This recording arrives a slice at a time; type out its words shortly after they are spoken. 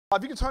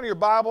If you can turn your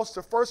Bibles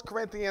to 1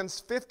 Corinthians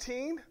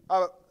 15,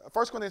 1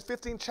 Corinthians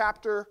 15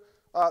 chapter,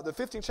 the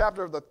 15th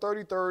chapter of the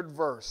 33rd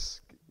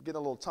verse. Getting a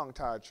little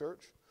tongue-tied,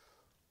 church.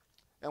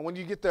 And when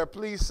you get there,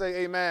 please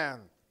say amen.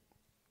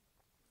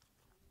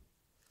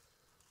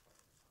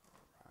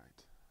 All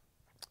right.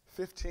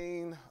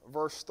 15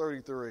 verse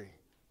 33.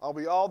 Are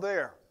we all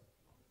there?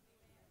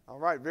 All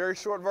right, very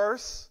short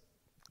verse,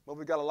 but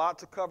we got a lot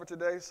to cover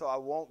today, so I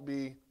won't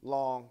be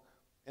long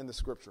in this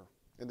scripture.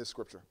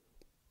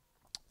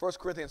 1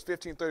 Corinthians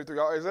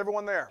 15:33. Is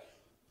everyone there?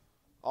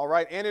 All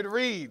right, and it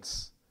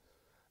reads,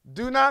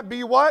 do not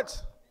be what?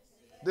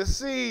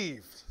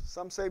 Deceived.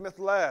 Some say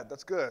misled.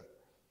 That's good.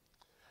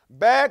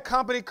 Bad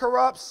company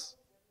corrupts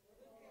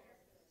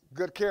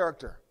good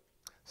character.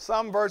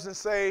 Some versions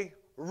say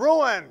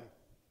ruin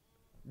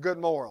good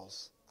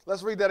morals.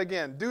 Let's read that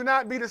again. Do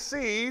not be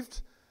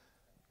deceived.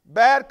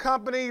 Bad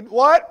company,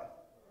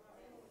 what?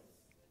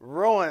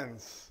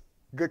 Ruins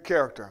good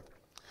character.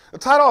 The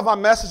title of my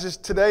message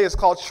today is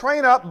called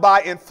Train Up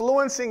by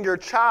Influencing Your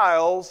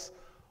Child's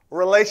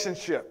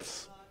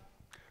Relationships.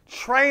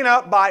 Train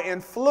up by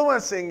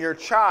influencing your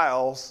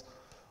child's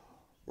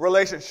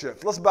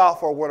relationships. Let's bow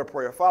for a word of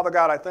prayer. Father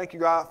God, I thank you,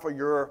 God, for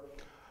your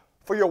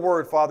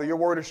word, Father. Your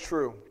word is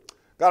true.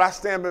 God, I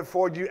stand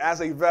before you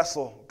as a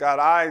vessel. God,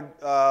 I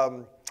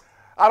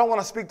don't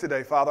want to speak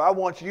today, Father. I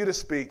want you to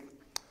speak.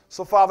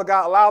 So, Father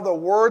God, allow the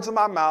words of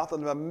my mouth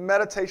and the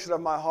meditation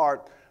of my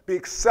heart be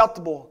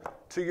acceptable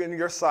to you in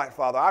your sight,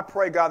 Father. I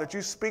pray, God, that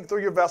you speak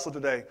through your vessel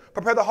today.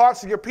 Prepare the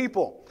hearts of your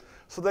people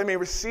so they may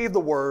receive the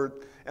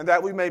word and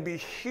that we may be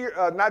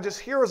not just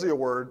hearers of your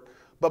word,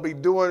 but be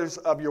doers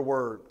of your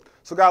word.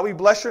 So, God, we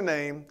bless your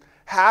name.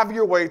 Have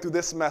your way through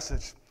this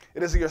message.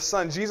 It is in your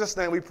Son, Jesus'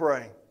 name we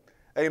pray.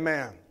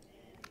 Amen.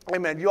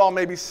 Amen. You all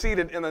may be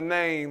seated in the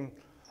name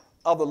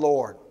of the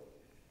Lord.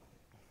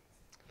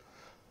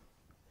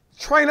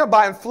 Train up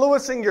by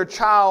influencing your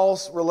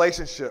child's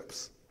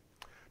relationships.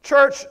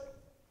 Church,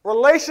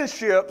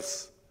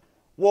 relationships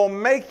will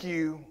make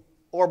you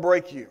or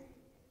break you.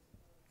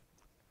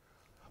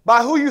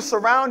 By who you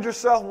surround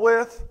yourself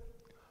with,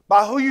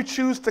 by who you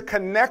choose to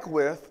connect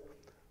with,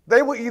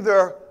 they will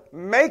either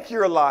make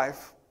your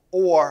life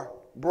or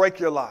break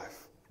your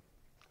life.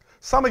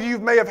 Some of you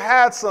may have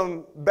had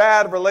some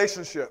bad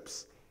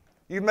relationships.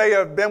 You may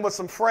have been with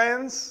some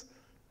friends,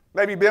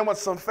 maybe been with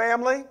some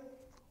family,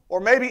 or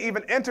maybe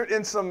even entered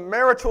in some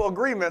marital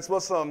agreements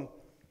with some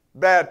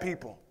bad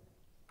people.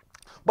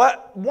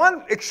 But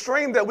one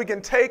extreme that we can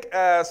take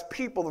as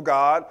people of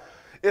God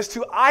is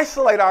to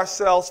isolate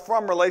ourselves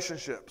from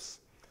relationships.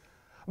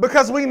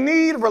 Because we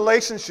need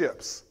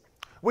relationships.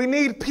 We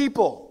need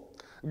people.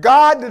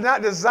 God did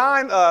not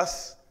design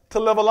us to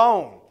live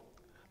alone.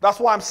 That's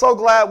why I'm so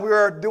glad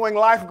we're doing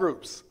life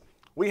groups.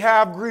 We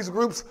have these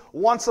groups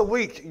once a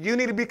week. You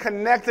need to be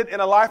connected in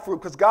a life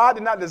group because God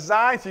did not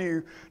design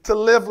you to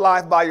live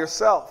life by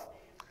yourself.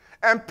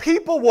 And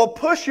people will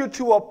push you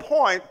to a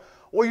point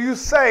where you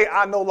say,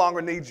 I no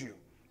longer need you.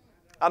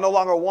 I no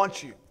longer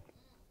want you.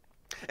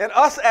 And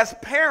us as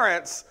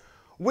parents,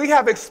 we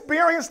have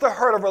experienced the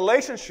hurt of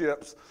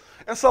relationships.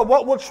 And so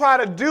what we'll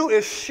try to do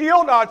is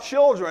shield our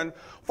children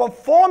from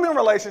forming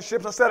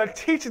relationships instead of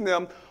teaching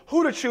them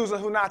who to choose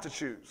and who not to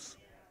choose.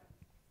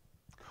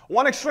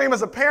 One extreme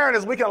as a parent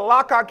is we can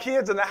lock our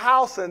kids in the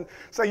house and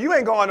say, you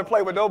ain't going to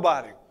play with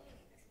nobody.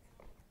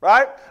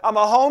 Right? I'm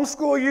going to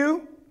homeschool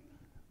you.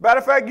 Matter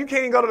of fact, you can't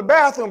even go to the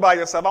bathroom by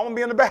yourself. I won't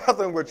be in the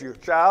bathroom with you,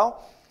 child.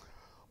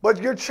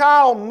 But your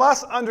child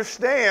must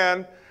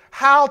understand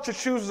how to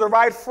choose the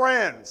right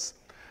friends,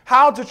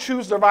 how to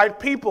choose the right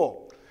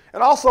people.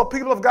 And also,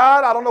 people of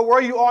God, I don't know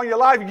where you are in your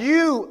life,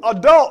 you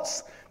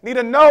adults need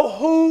to know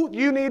who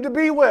you need to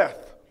be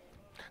with.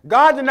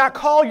 God did not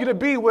call you to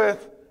be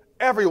with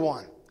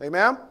everyone.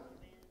 Amen?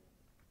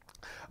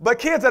 But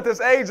kids at this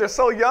age are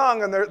so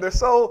young and they're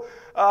so,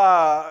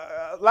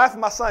 laughing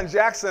my son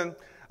Jackson,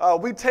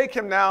 we take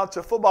him now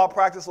to football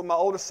practice with my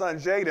oldest son,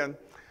 Jaden,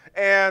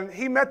 and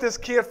he met this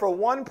kid for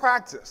one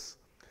practice.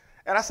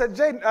 And I said,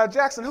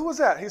 Jackson, who was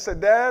that? He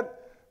said, Dad,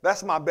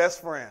 that's my best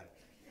friend.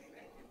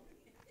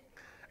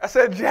 I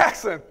said,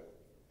 Jackson,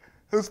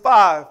 who's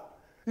 5,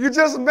 you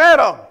just met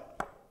him.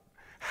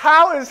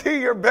 How is he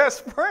your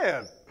best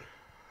friend?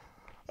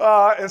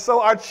 And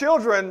so our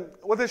children,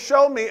 what it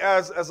showed me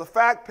as a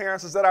fact,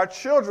 parents, is that our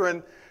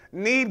children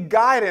need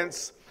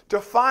guidance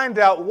to find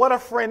out what a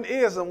friend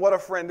is and what a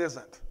friend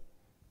isn't.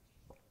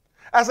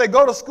 As they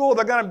go to school,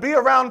 they're going to be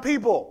around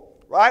people,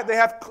 right? They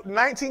have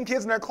 19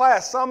 kids in their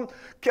class. Some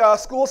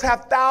schools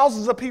have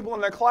thousands of people in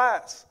their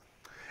class.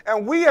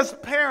 And we as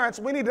parents,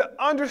 we need to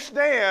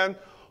understand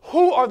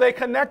who are they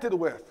connected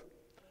with.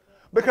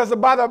 Because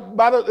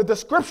the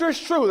scripture is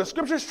true. The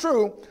scripture is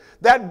true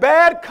that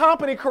bad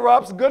company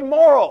corrupts good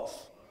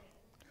morals.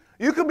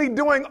 You could be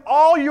doing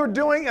all you're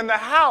doing in the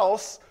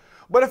house,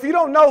 but if you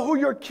don't know who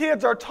your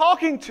kids are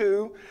talking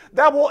to,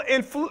 they will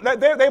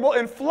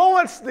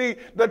influence the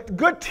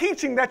good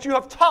teaching that you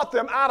have taught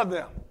them out of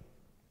them.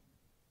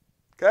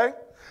 Okay?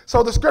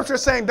 So the scripture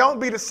is saying, don't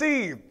be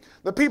deceived.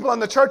 The people in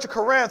the church of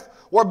Corinth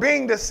were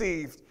being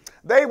deceived.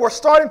 they were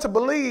starting to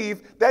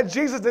believe that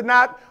Jesus did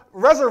not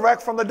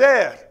resurrect from the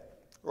dead,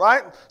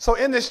 right? So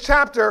in this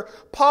chapter,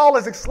 Paul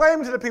is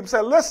exclaiming to the people,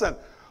 saying, listen,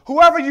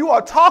 whoever you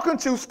are talking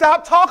to,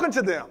 stop talking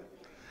to them,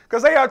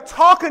 because they are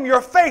talking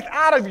your faith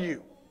out of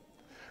you.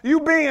 You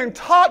being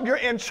taught, you're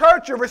in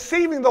church, you're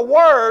receiving the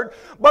word,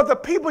 but the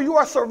people you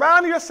are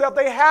surrounding yourself,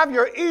 they have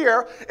your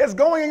ear, it's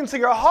going into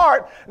your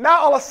heart. Now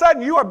all of a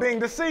sudden you are being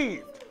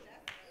deceived.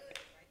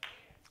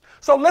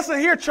 So listen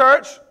here,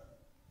 church.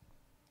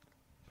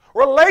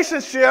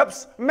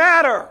 Relationships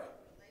matter.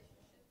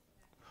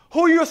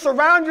 Who you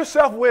surround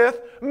yourself with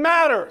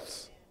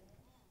matters.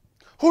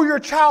 Who your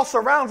child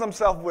surrounds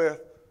himself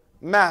with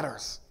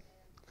matters.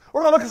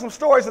 We're going to look at some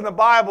stories in the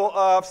Bible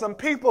of some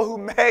people who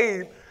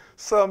made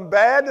some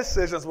bad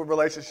decisions with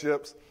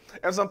relationships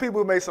and some people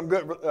who made some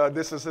good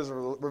decisions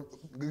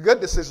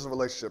in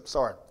relationships.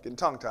 Sorry, getting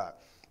tongue-tied.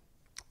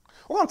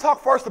 We're going to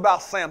talk first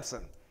about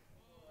Samson.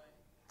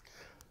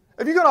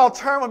 If you're going to all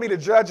turn with me to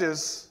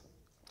Judges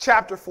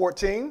chapter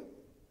 14,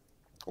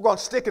 we're going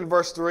to stick in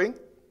verse 3.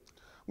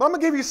 But I'm going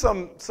to give you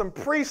some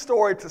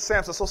pre-story to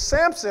Samson. So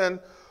Samson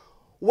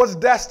was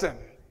destined,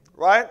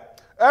 right?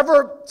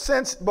 Ever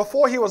since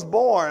before he was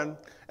born,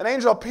 an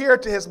angel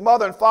appeared to his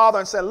mother and father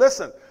and said,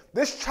 listen,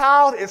 this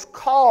child is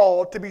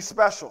called to be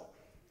special.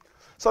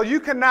 So you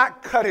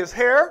cannot cut his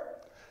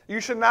hair.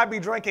 You should not be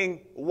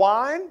drinking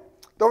wine.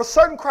 There were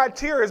certain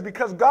criteria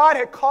because God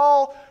had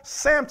called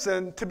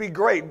Samson to be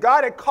great.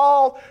 God had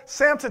called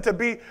Samson to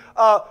be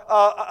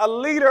a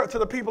leader to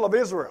the people of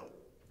Israel.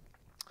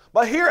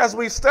 But here as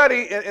we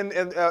study,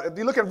 if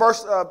you look at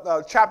verse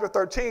chapter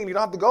 13, you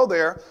don't have to go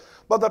there,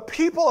 but the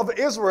people of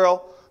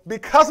Israel,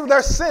 because of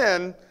their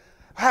sin,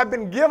 have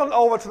been given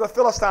over to the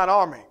Philistine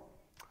army.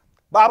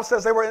 The Bible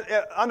says they were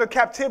under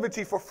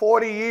captivity for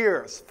 40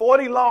 years,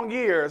 40 long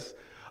years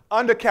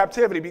under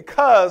captivity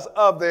because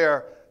of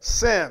their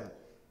sin.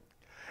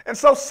 And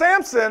so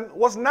Samson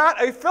was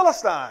not a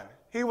Philistine.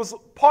 He was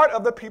part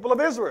of the people of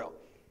Israel.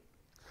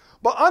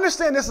 But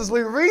understand this, as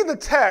we read the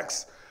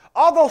text,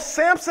 although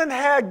Samson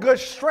had good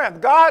strength,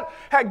 God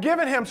had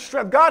given him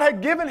strength, God had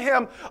given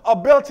him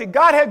ability,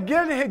 God had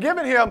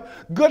given him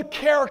good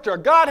character,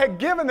 God had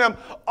given him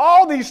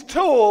all these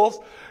tools,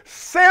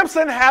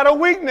 Samson had a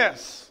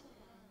weakness.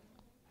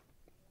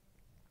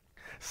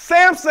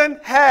 Samson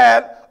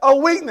had a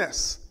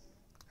weakness.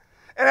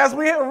 And as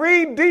we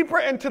read deeper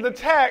into the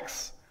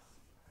text,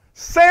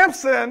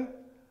 Samson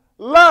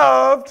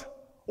loved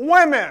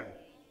women.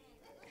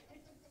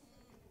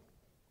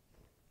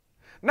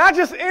 Not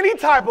just any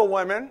type of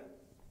women.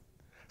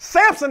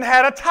 Samson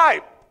had a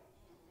type.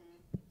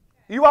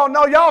 You all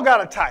know y'all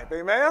got a type,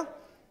 amen?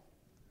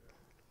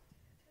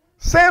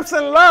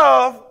 Samson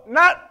loved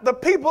not the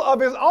people of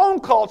his own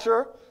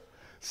culture.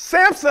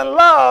 Samson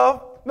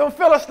loved them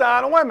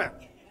Philistine women.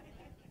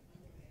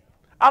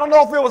 I don't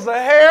know if it was the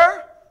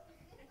hair.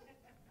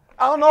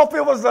 I don't know if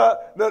it was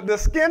the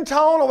skin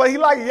tone or whether he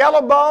liked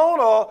yellow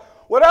bone or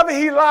whatever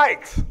he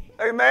liked.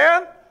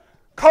 Amen?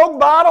 Coke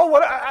bottle.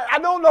 I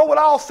don't know what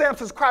all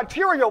Samson's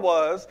criteria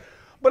was,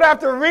 but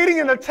after reading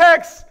in the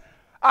text,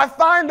 I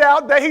find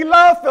out that he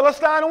loved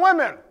Philistine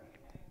women.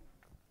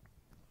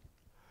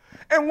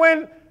 And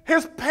when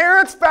his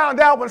parents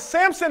found out, when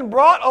Samson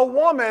brought a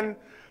woman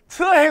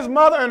to his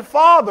mother and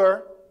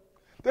father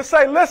to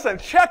say, listen,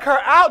 check her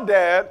out,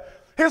 Dad,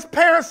 his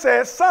parents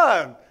said,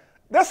 son,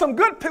 there's some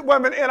good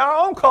women in our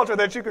own culture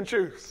that you can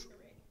choose.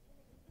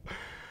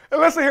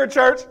 And listen here,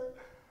 church.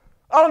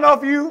 I don't know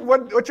if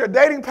what your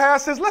dating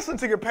past is. Listen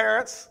to your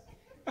parents,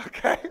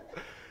 okay?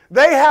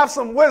 They have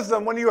some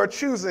wisdom when you are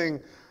choosing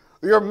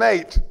your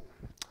mate.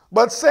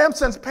 But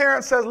Samson's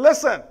parents says,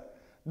 listen,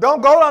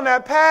 don't go down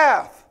that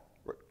path,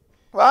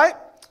 right?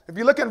 If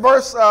you look in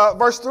verse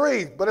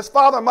 3, but his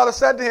father and mother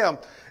said to him,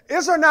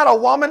 is there not a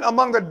woman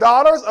among the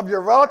daughters of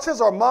your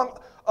relatives or among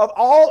of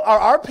all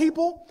our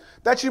people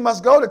that you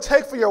must go to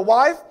take for your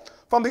wife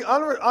from the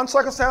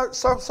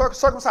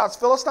uncircumcised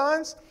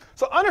Philistines?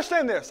 So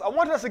understand this. I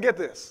want us to get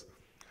this.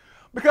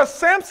 Because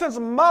Samson's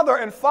mother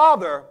and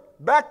father,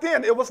 back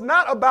then, it was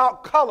not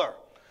about color.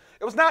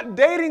 It was not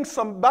dating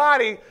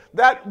somebody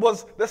that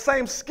was the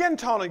same skin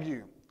tone as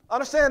you.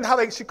 Understand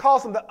how she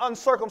calls them the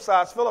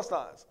uncircumcised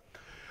Philistines.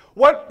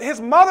 What his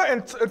mother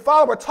and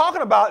father were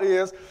talking about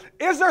is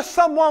there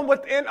someone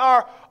within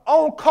our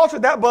own culture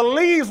that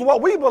believes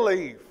what we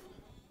believe?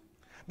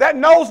 That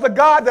knows the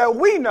God that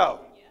we know?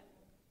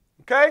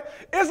 Okay?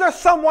 Is there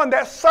someone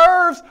that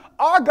serves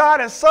our God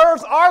and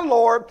serves our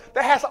Lord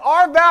that has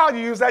our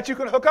values that you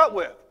can hook up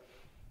with?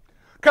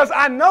 Because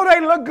I know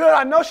they look good.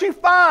 I know she's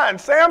fine,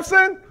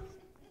 Samson.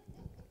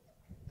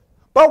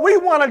 But we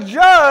want to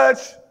judge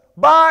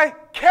by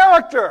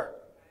character,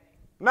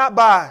 not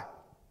by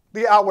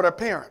the outward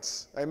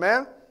appearance.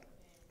 Amen?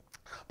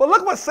 But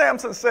look what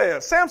Samson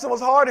says. Samson was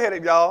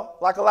hard-headed, y'all,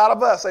 like a lot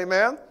of us.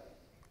 Amen?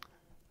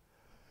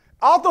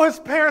 Although his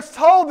parents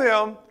told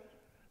them,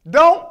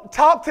 don't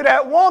talk to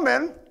that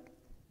woman,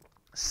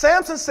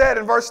 Samson said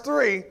in verse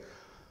 3,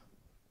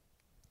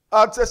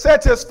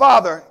 said to his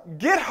father,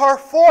 get her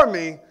for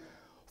me,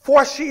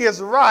 for she is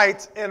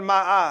right in my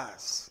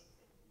eyes.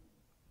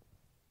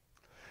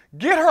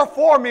 Get her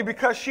for me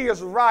because she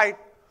is right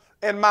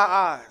in my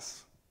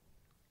eyes.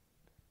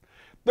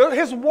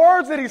 His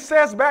words that he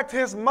says back to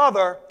his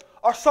mother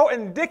are so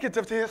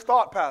indicative to his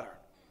thought pattern.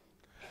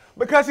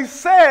 Because he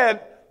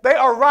said, they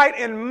are right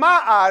in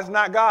my eyes,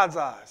 not God's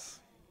eyes.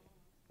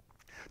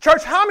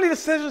 Church, how many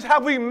decisions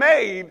have we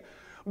made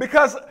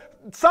because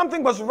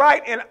something was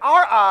right in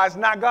our eyes,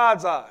 not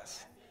God's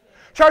eyes?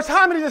 Church,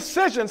 how many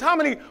decisions, how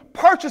many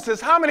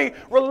purchases, how many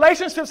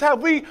relationships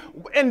have we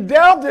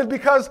indulged in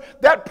because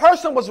that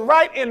person was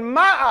right in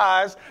my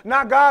eyes,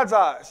 not God's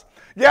eyes?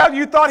 Yeah,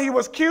 you thought he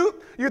was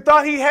cute. You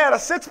thought he had a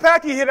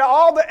six-pack. He hit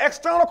all the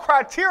external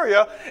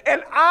criteria,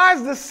 and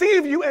eyes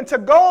deceive you into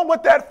going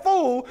with that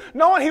fool,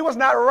 knowing he was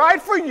not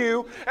right for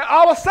you, and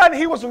all of a sudden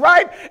he was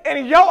right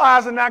in your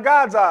eyes and not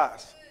God's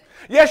eyes.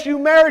 Yes, you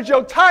married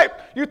your type.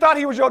 You thought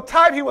he was your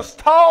type. He was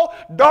tall,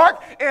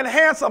 dark, and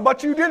handsome,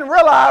 but you didn't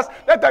realize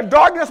that the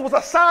darkness was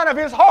a sign of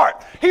his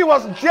heart. He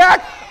was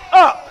jacked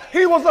up.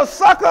 He was a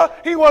sucker.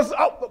 He was,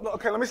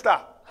 okay, let me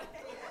stop.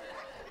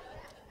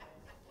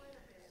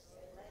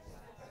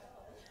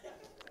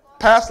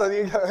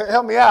 Pastor,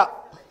 help me out.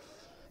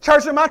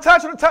 Church, am I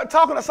talking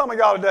to some of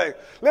y'all today?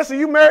 Listen,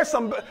 you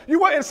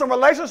were in some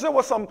relationship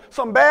with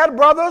some bad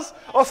brothers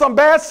or some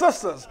bad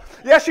sisters.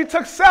 Yes, she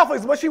took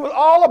selfies, but she was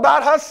all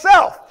about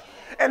herself.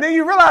 And then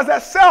you realize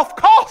that self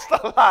cost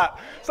a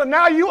lot. So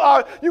now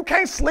you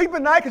can't sleep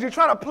at night because you're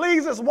trying to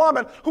please this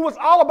woman who was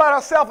all about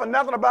herself and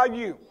nothing about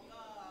you.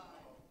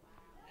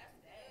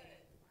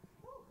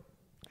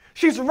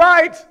 She's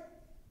right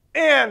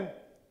in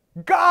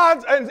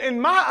God's, in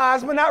my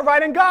eyes, but not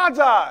right in God's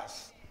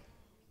eyes.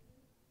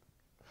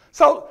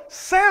 So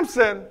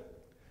Samson,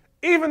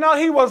 even though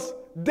he was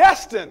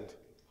destined,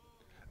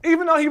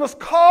 even though he was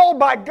called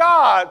by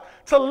God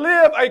to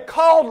live a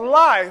called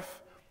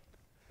life,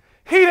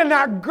 he did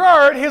not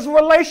gird his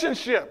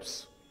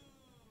relationships.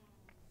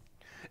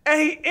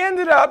 And he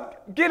ended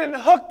up getting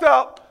hooked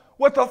up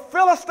with a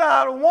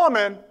Philistine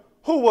woman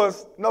who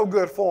was no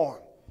good for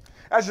him.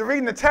 As you're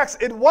reading the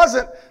text, it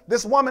wasn't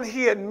this woman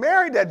he had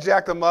married that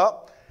jacked him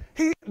up.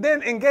 He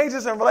then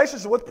engages in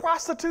relationship with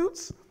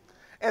prostitutes,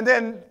 and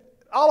then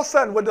all of a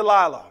sudden with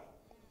Delilah.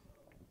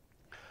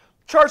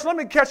 Church, let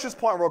me catch this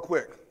point real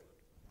quick.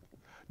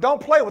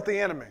 Don't play with the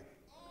enemy.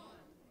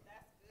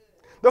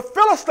 The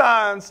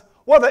Philistines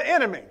were the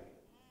enemy.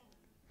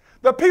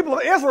 The people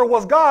of Israel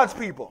was God's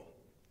people.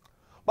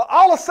 But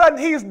all of a sudden,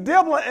 he's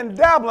dibbling and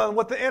dabbling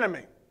with the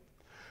enemy.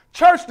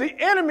 Church, the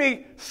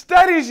enemy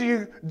studies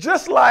you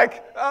just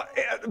like,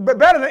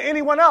 better than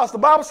anyone else. The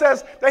Bible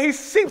says that he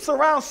seeps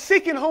around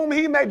seeking whom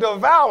he may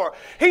devour.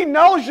 He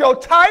knows your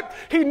type.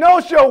 He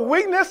knows your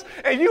weakness.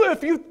 And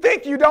if you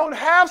think you don't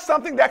have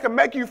something that can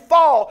make you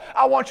fall,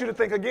 I want you to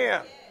think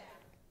again.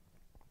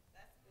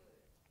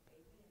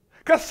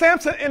 Because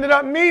Samson ended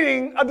up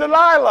meeting a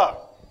Delilah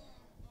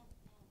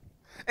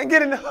and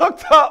getting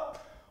hooked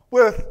up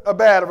with a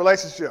bad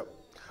relationship.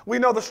 We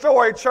know the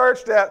story,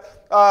 church,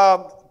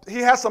 that he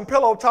had some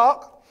pillow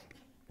talk.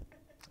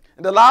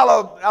 And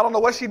Delilah, I don't know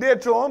what she did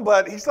to him,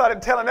 but he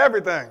started telling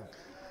everything,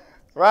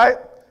 right?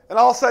 And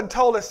all of a sudden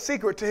told his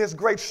secret to his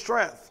great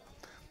strength.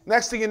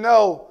 Next thing you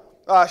know,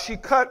 she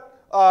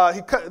cut all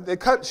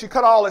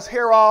his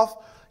hair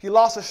off. He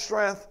lost his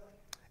strength.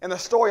 And the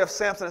story of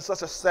Samson is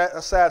such a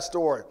sad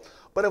story.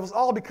 But it was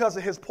all because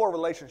of his poor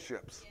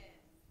relationships.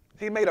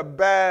 He made a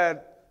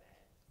bad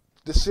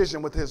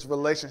decision with his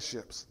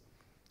relationships.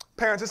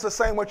 Parents, it's the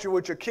same with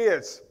your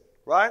kids,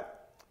 right?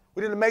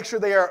 We need to make sure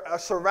they are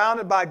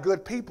surrounded by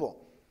good people.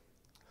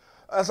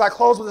 As I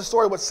close with the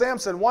story with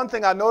Samson, one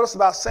thing I noticed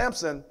about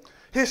Samson,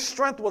 his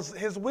strength was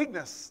his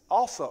weakness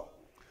also.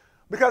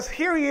 Because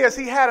here he is,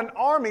 he had an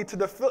army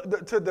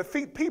to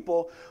defeat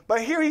people,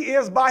 but here he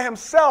is by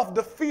himself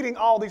defeating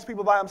all these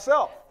people by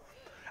himself.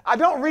 I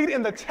don't read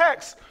in the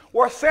text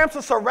where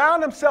Samson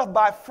surrounded himself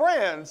by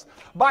friends,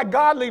 by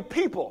godly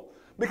people.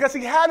 Because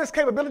he had this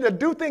capability to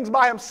do things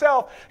by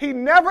himself, he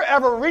never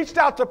ever reached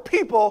out to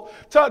people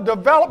to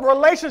develop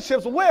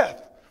relationships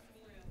with.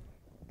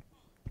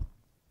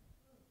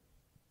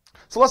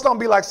 So let's don't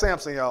be like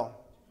Samson,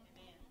 y'all.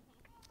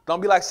 Don't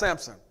be like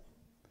Samson.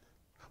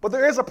 But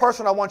there is a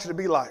person I want you to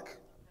be like.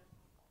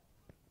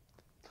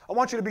 I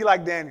want you to be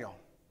like Daniel.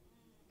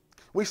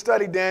 We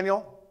studied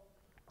Daniel.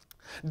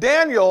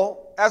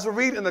 Daniel, as we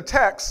read in the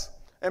text,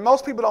 and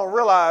most people don't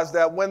realize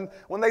that when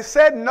they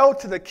said no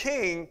to the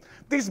king,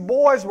 these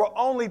boys were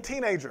only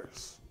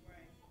teenagers.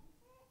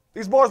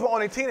 These boys were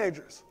only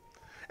teenagers.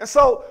 And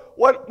so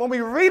when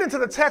we read into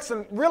the text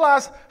and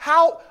realize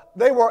how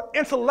they were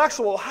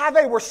intellectual, how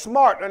they were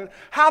smart, and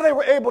how they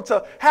were able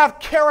to have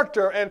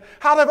character, and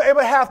how they were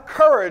able to have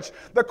courage,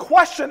 the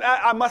question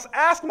I must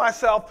ask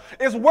myself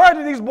is, where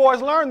did these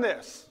boys learn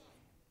this?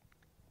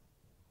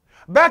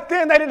 Back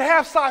then, they didn't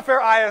have Cy-Fair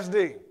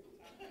ISD.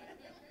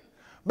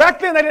 Back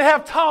then, they didn't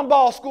have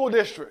Tomball School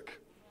District.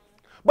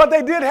 But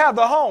they did have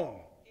the home.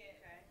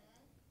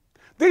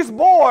 These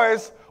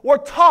boys were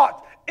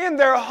taught in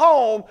their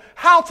home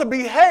how to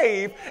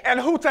behave and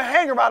who to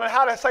hang around and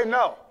how to say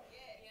no.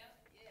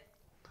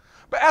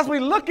 But as we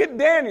look at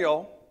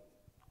Daniel,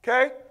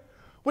 okay,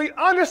 we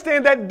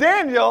understand that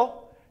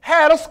Daniel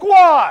had a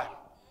squad.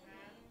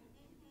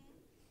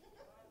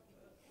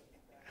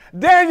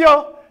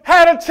 Daniel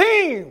had a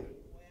team.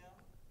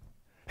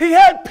 He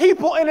had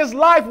people in his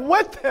life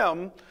with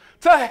him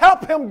to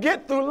help him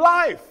get through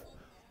life.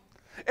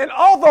 And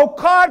although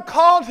God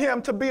called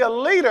him to be a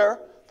leader,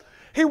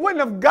 he wouldn't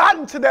have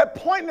gotten to that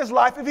point in his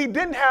life if he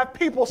didn't have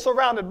people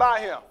surrounded by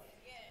him.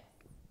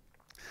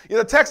 You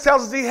know, the text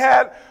tells us he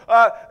had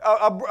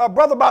a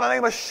brother by the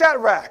name of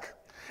Shadrach,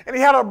 and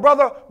he had a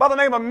brother by the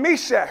name of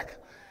Meshach,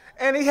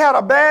 and he had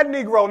a bad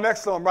Negro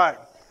next to him, right?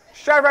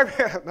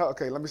 Shadrach, no,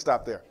 okay, let me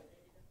stop there.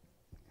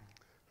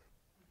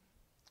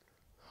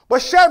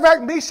 But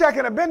Shadrach, Meshach,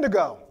 and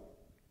Abednego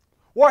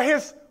were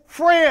his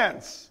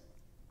friends.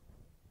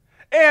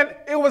 And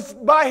it was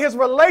by his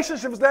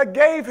relationships that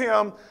gave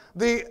him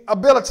the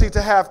ability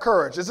to have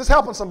courage. Is this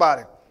helping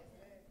somebody?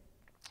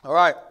 All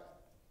right.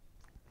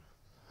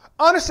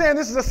 Understand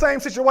this is the same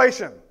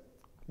situation.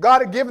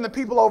 God had given the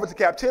people over to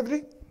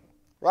captivity,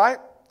 right?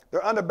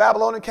 They're under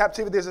Babylonian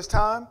captivity at this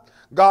time.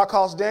 God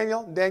calls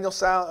Daniel. Daniel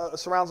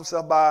surrounds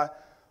himself by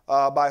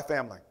a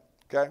family,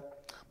 okay?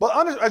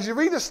 But as you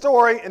read the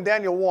story in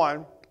Daniel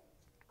 1,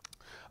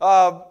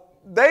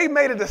 they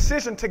made a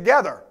decision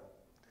together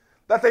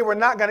that they were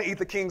not going to eat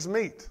the king's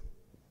meat,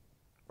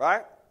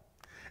 right?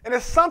 And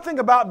it's something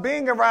about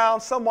being around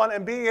someone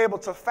and being able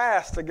to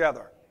fast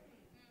together,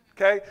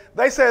 okay?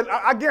 They said,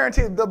 I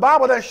guarantee, the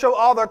Bible doesn't show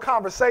all their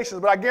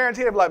conversations, but I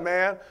guarantee they'd be like,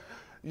 man,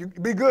 you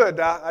be good,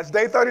 Doc. It's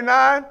day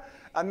 39.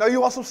 I know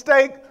you want some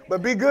steak,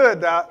 but be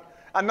good, Doc.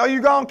 I know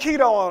you're going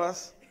keto on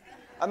us.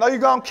 I know you're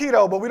going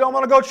keto, but we don't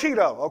want to go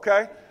Cheeto,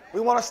 okay? We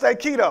want to stay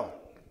keto.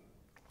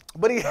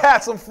 But he had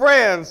some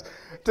friends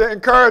to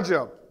encourage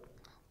him,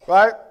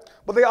 right?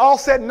 But they all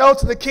said no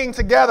to the king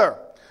together.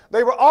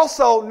 They were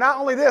also, not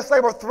only this, they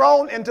were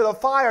thrown into the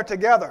fire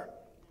together,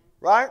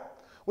 right?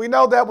 We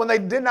know that when they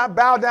did not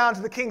bow down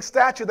to the king's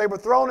statue, they were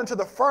thrown into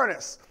the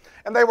furnace,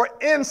 and they were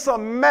in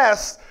some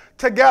mess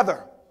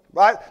together,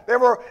 right? They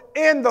were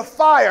in the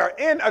fire,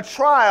 in a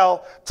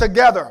trial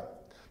together.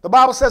 The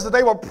Bible says that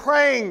they were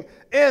praying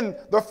in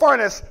the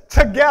furnace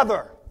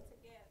together.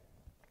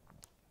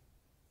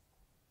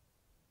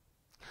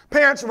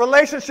 Parents,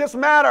 relationships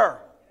matter.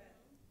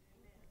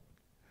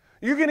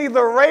 You can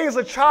either raise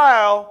a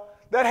child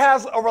that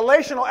has a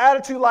relational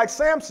attitude like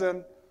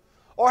Samson,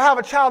 or have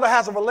a child that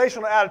has a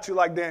relational attitude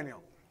like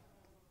Daniel.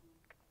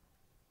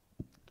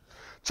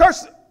 Church,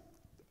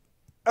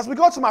 as we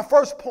go to my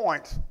first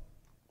point,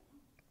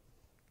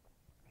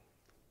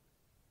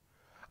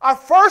 I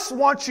first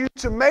want you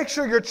to make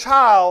sure your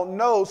child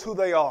knows who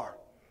they are.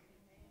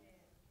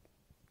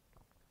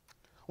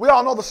 We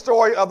all know the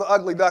story of the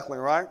ugly duckling,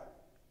 right?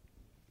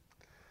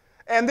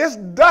 And this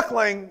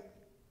duckling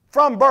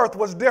from birth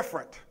was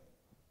different.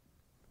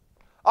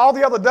 All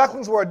the other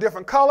ducklings were a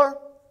different color,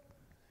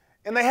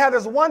 and they had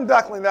this one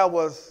duckling that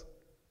was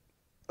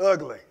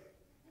ugly.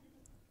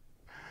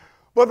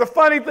 But the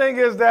funny thing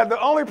is that the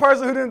only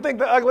person who didn't think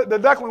the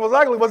duckling was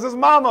ugly was his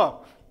mama.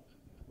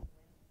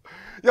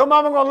 Your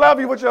mama gonna love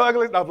you with your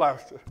ugly. No,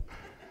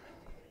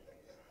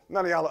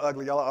 none of y'all are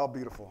ugly. Y'all are all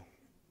beautiful.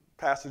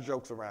 Pastor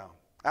jokes around.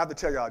 I have to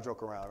tell y'all I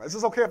joke around. Is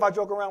this okay if I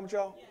joke around with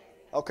y'all?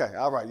 Okay,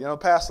 all right. You know,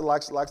 Pastor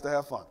likes to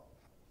have fun.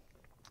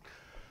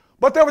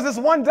 But there was this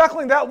one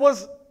duckling that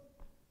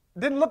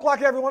didn't look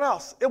like everyone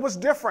else. It was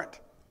different.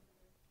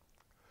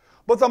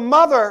 But the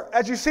mother,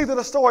 as you see through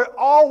the story,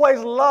 always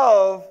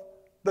loved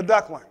the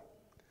duckling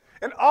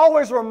and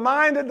always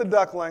reminded the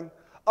duckling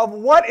of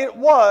what it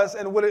was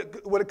and what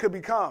it could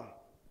become.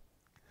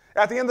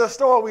 At the end of the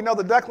story, we know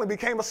the duckling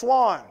became a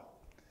swan,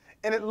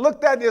 and it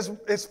looked at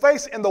his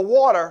face in the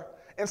water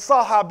and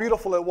saw how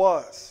beautiful it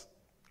was.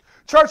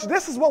 Church,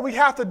 this is what we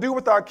have to do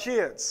with our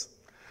kids.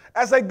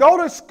 As they go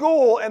to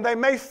school and they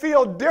may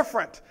feel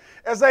different,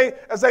 as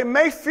they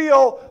may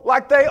feel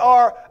like they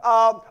are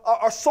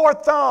a sore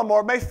thumb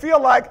or may feel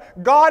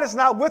like God is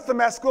not with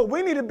them at school,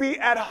 we need to be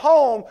at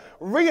home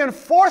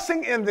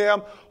reinforcing in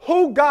them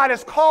who God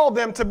has called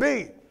them to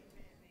be.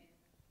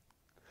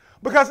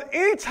 Because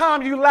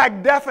anytime you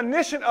lack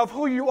definition of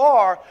who you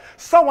are,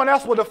 someone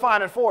else will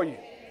define it for you.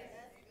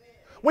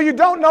 When you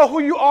don't know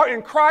who you are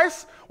in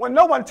Christ, when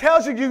no one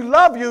tells you you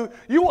love you,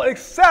 you will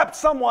accept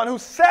someone who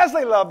says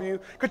they love you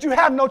because you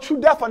have no true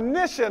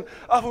definition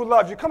of who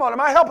loves you. Come on, am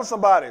I helping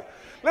somebody?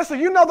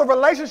 Listen, you know the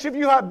relationship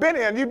you have been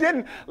in. You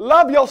didn't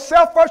love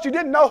yourself first. You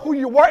didn't know who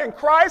you were in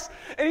Christ.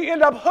 And you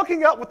end up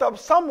hooking up with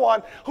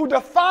someone who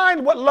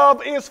defined what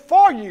love is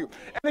for you.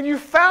 And then you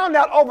found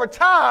out over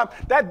time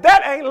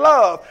that ain't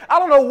love. I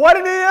don't know what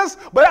it is,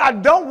 but I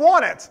don't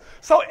want it.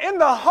 So in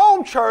the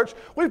home church,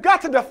 we've got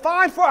to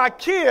define for our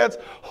kids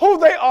who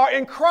they are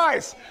in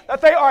Christ. That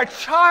they are a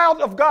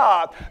child of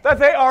God. That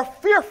they are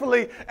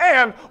fearfully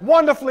and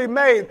wonderfully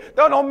made.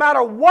 That no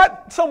matter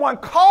what someone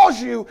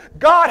calls you,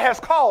 God has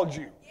called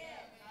you.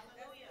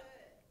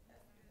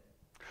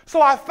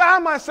 So I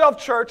found myself,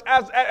 church,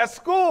 at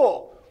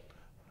school,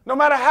 no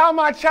matter how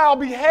my child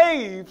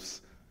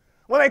behaves,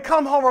 when they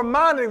come home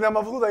reminding them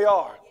of who they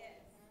are.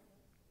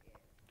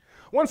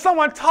 When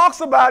someone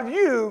talks about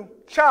you,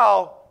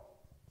 child,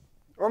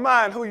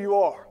 remind who you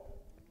are.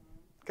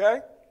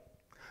 Okay?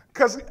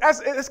 Because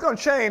it's going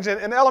to change.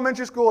 In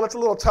elementary school, it's a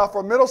little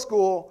tougher. Middle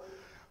school,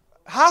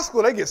 high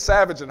school, they get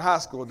savage in high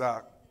school,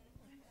 Doc.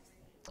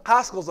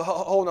 High school's a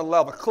whole nother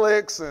level.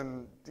 Cliques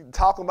and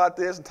talking about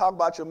this and talking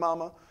about your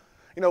mama.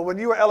 You know, when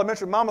you were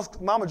elementary,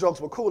 mama jokes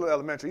were cool in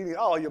elementary. You need,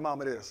 oh, your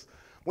mama this.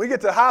 When you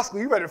get to high school,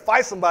 you ready to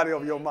fight somebody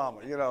over your mama,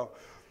 you know.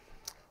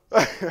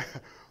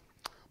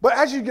 But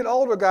as you get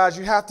older, guys,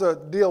 you have to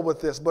deal with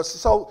this. But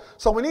so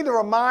we need to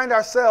remind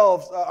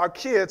ourselves, our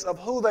kids, of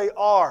who they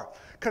are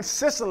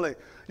consistently.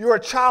 You're a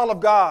child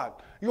of God.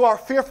 You are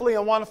fearfully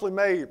and wonderfully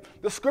made.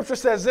 The scripture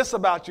says this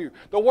about you.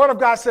 The word of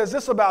God says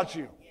this about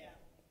you.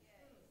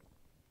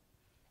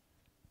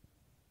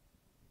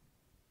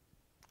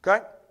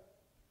 Okay?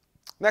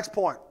 Next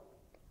point.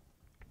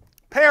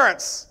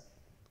 Parents,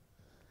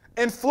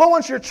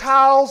 influence your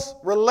child's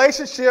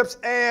relationships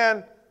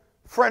and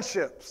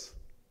friendships.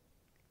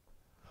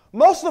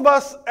 Most of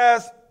us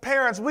as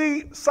parents,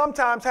 we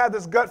sometimes have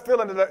this gut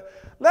feeling that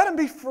let him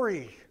be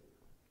free.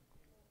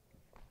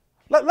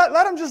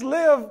 Let him just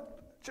live,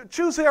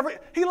 choose whoever.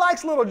 He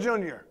likes little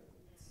Junior.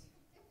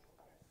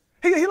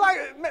 They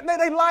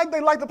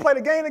like to play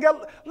the game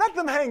together. Let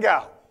them hang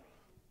out.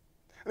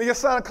 And your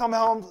son come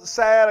home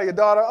sad, or your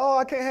daughter, oh,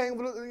 I can't hang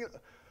with you.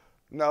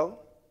 No.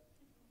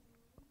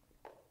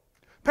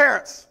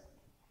 Parents,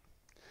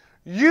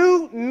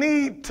 you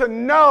need to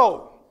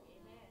know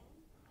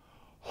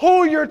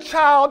who your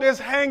child is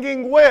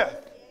hanging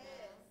with.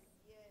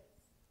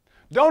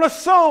 Don't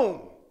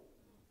assume.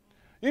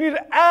 You need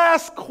to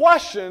ask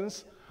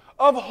questions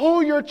of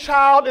who your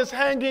child is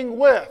hanging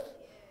with.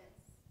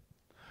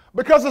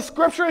 Because the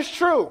scripture is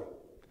true.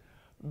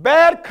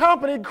 Bad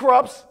company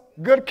corrupts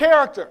good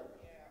character.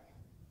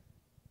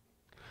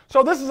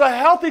 So this is a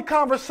healthy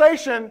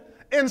conversation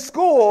in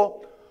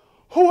school.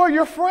 Who are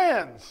your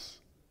friends?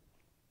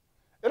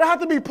 It don't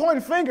have to be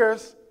pointing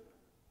fingers.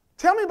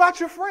 Tell me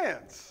about your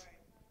friends.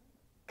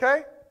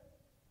 Okay?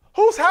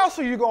 Whose house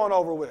are you going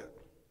over with?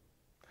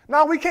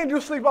 No, we can't do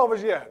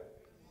sleepovers yet.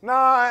 No,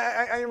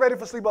 I ain't ready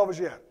for sleepovers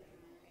yet.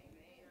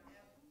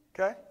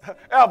 Okay?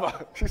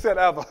 Ever. She said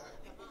ever.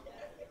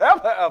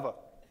 Ever.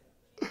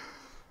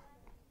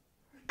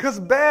 Because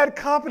bad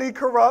company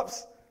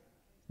corrupts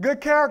good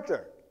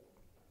character.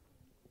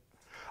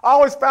 I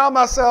always found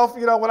myself,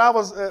 you know, when I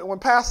was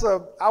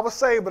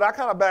saved, but I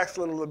kind of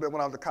backslid a little bit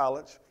when I was in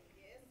college.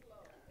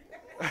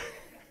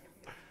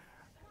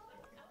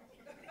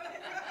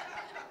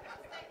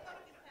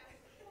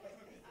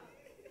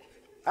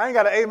 I ain't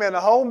got an amen the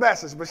whole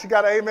message, but she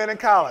got an amen in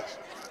college.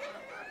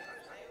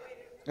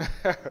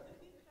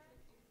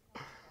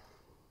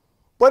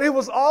 But it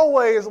was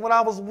always when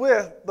I was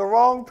with the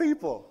wrong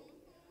people.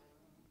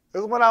 It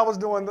was when I was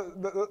doing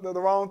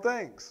the wrong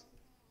things,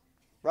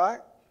 right?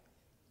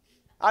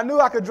 I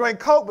knew I could drink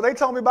Coke, but they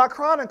told me about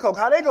Crown and Coke,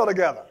 how they go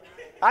together.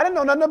 I didn't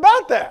know nothing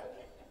about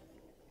that.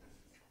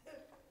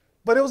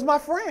 But it was my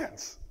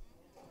friends.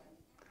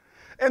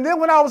 And then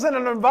when I was in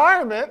an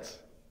environment,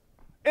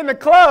 in the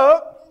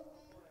club,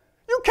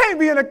 you can't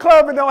be in a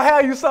club and don't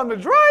have you something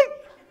to drink.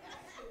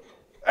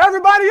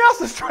 Everybody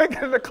else is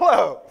drinking in the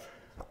club.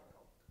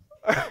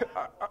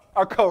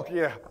 A Coke,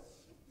 yeah.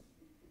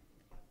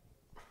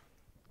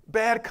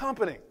 Bad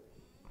company.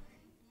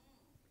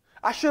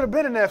 I should have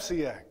been in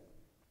FCA.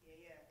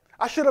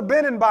 I should have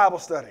been in Bible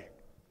study.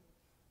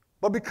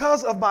 But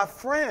because of my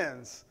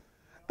friends,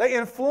 they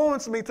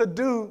influenced me to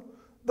do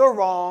the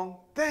wrong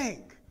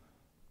thing.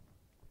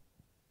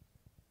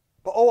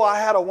 But oh, I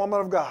had a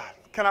woman of God.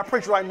 Can I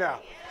preach right now?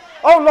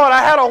 Oh, Lord,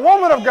 I had a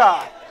woman of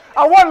God.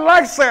 I wasn't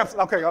like Samson.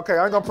 Okay, I ain't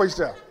going to preach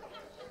that.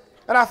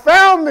 And I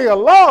found me a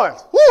Lord.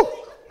 Woo!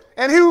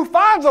 And he who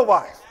finds a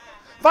wife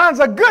finds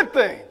a good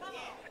thing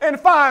and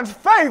finds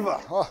favor.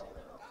 Oh.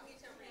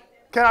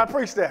 Can I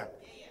preach that?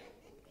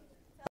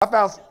 I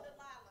found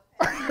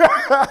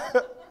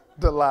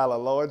Delilah,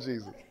 Lord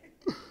Jesus.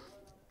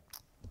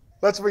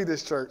 Let's read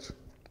this, church.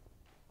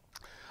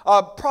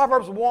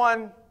 Proverbs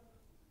 1,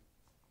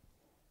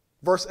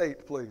 verse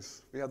 8,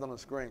 please. We have that on the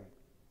screen.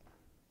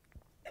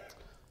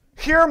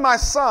 Hear, my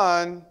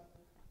son,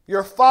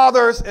 your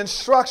father's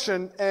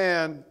instruction,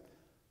 and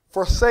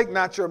forsake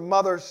not your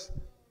mother's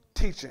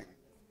teaching.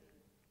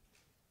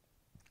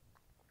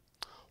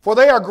 For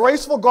they are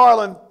graceful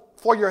garland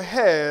for your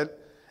head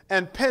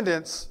and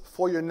pendants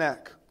for your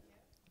neck.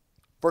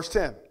 Verse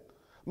 10.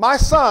 My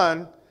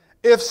son,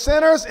 if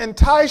sinners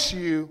entice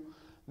you,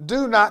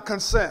 do not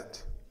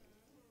consent.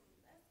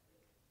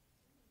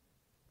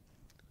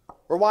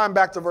 Rewind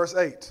back to verse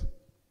 8.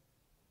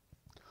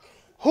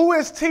 Who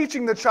is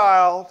teaching the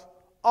child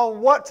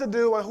on what to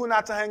do and who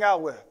not to hang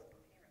out with?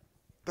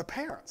 The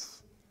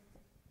parents.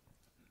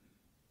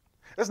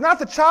 It's not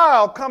the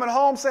child coming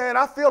home saying,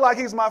 I feel like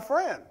he's my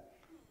friend.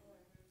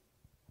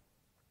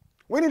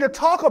 We need to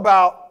talk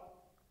about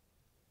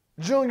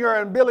Junior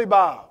and Billy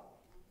Bob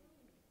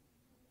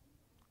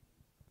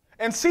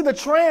and see the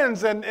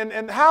trends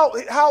and how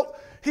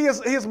he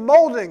is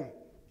molding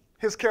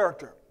his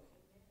character.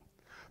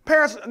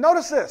 Parents,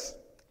 notice this.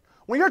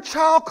 When your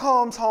child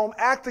comes home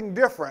acting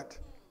different,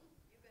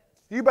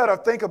 you better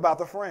think about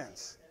the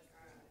friends.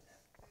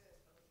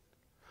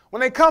 When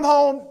they come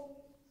home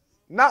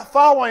not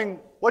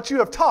following what you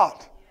have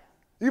taught,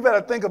 you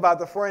better think about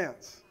the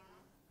friends.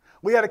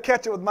 We had to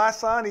catch it with my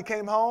son. He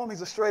came home.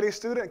 He's a straight A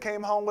student and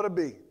came home with a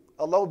B,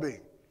 a low B.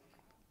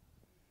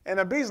 And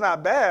the B's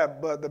not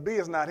bad, but the B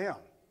is not him.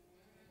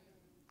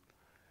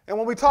 And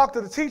when we talked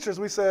to the teachers,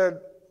 we said,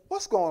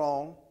 what's going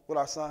on with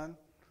our son?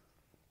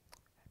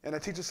 And the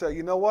teacher said,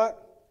 you know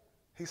what?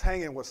 He's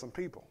hanging with some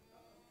people.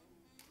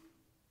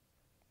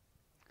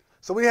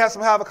 So we had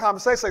to have a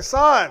conversation. Say,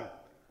 son,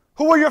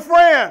 who are your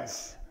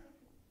friends?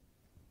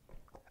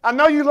 I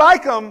know you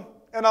like them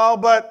and all,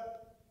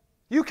 but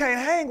you can't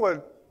hang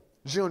with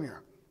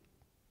Junior.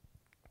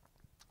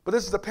 But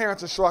this is the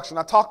parents' instruction.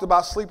 I talked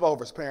about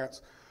sleepovers,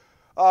 parents.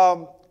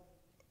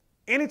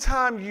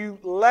 Anytime you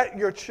let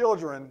your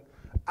children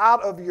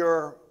out of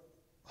your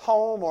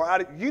home or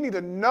out of, you need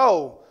to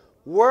know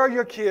where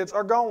your kids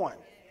are going.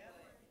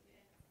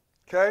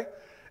 Okay?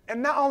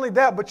 And not only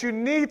that, but you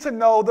need to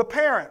know the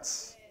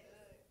parents.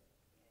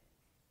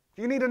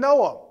 You need to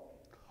know them.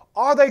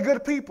 Are they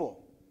good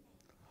people?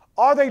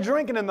 Are they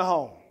drinking in the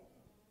home?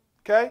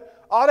 Okay?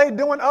 Are they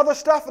doing other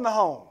stuff in the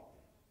home?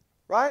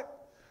 Right?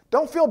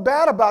 Don't feel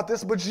bad about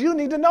this, but you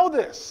need to know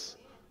this.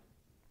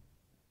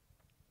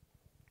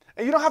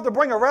 And you don't have to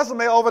bring a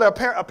resume over there,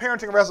 a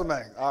parenting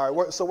resume. All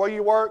right, so where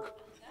you work?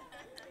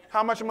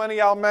 How much money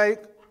y'all make?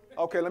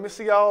 Okay, let me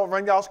see y'all,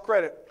 run y'all's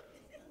credit.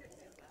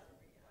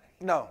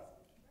 No.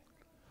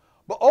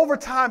 But over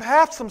time,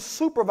 have some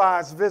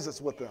supervised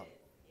visits with them.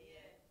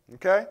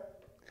 Okay?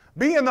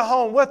 Be in the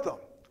home with them.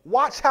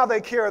 Watch how they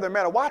carry their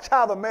manner. Watch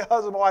how the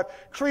husband and wife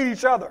treat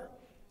each other.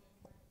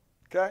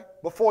 Okay?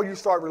 Before you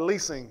start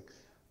releasing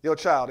your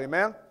child.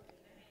 Amen?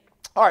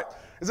 All right.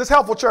 Is this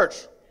helpful,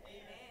 church?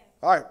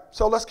 All right.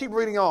 So let's keep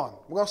reading on.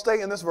 We're going to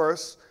stay in this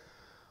verse.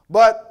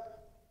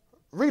 But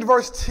read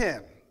verse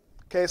 10.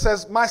 Okay? It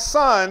says, my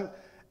son,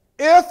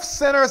 if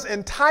sinners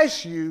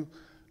entice you,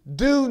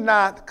 do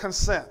not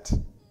consent.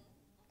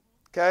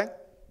 Okay?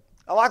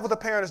 I like what the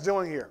parent is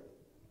doing here.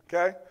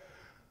 Okay?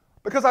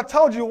 Because I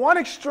told you, one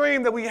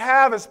extreme that we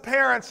have as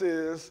parents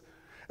is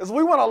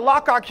we want to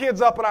lock our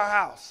kids up in our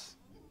house.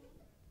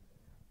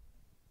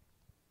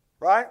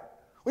 Right?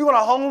 We want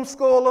to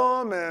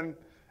homeschool them,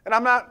 and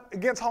I'm not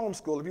against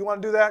homeschool. If you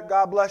want to do that,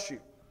 God bless you.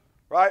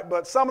 Right?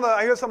 But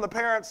I hear some of the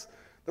parents,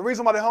 the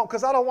reason why they home,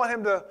 because I don't want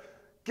him to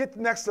get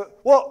next to,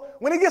 well,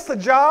 when he gets the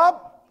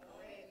job,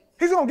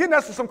 he's going to get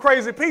next to some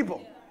crazy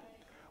people.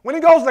 When he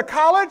goes to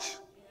college,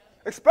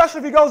 especially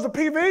if he goes to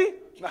PV,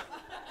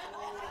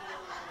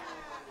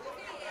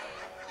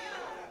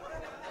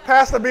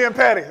 Pastor being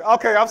petty.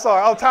 Okay, I'm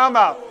sorry. Oh, time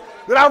out.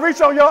 Did I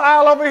reach on your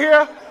aisle over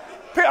here?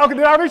 Okay,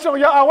 did I reach on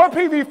your aisle? What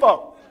PV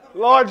folk?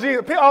 Lord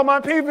Jesus. Oh, my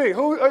PV.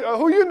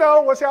 Who you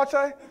know? What's y'all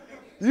say?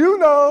 You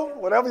know.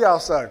 Whatever y'all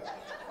say.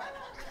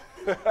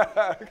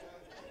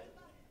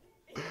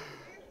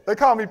 They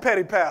call me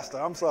petty pastor.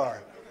 I'm sorry.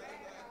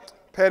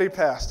 Petty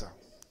pastor.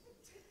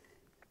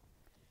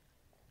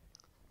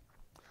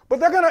 But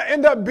they're going to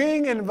end up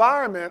being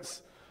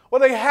environments where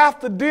they have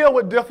to deal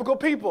with difficult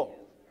people.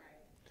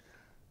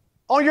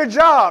 On your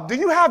job, do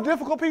you have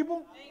difficult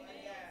people?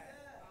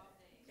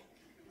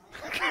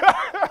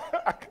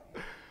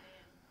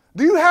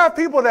 Do you have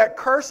people that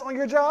curse on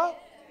your job?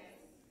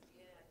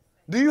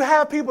 Do you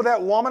have people that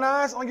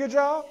womanize on your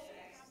job?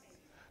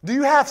 Do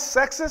you have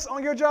sexists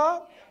on your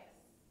job?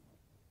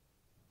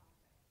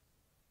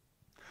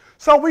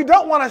 So we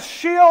don't want to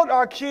shield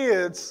our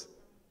kids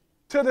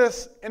to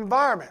this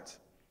environment.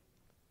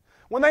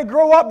 When they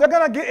grow up, they're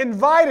going to get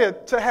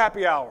invited to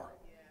happy hour.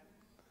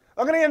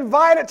 They're going to get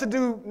invited to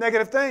do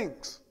negative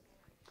things.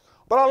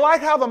 But I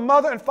like how the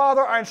mother and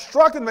father are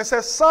instructing them. They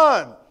say,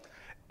 son,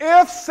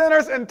 if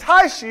sinners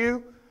entice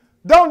you,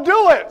 don't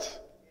do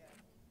it.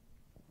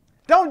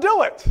 Don't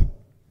do it.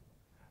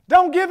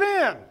 Don't give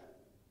in.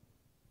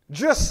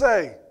 Just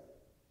say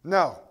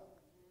no.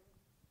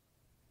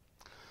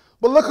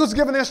 But look who's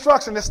giving the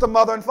instruction. It's the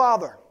mother and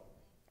father.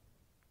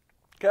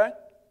 Okay?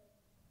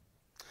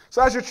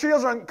 So as your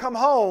children come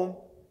home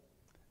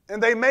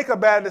and they make a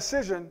bad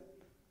decision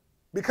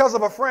because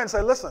of a friend,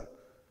 say, listen,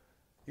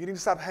 you need to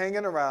stop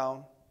hanging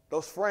around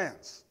those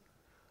friends.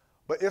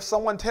 But if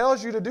someone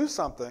tells you to do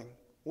something,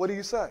 what do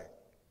you say?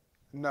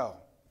 No.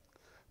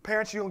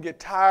 Parents, you're going to get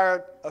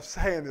tired of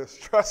saying this.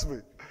 Trust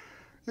me.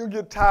 You'll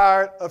get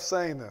tired of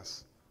saying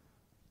this.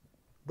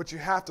 But you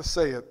have to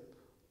say it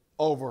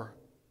over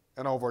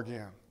and over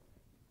again.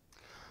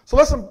 So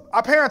listen,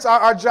 our parents,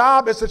 our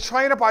job is to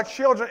train up our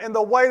children in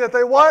the way that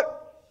they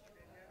what?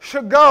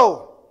 Should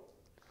go.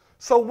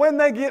 So when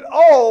they get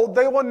old,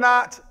 they will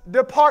not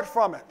depart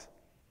from it.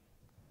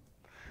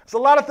 There's a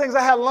lot of things.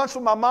 I had lunch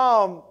with my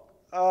mom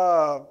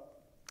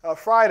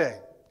Friday.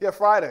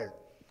 Friday.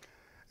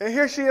 And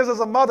here she is as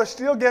a mother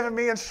still giving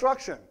me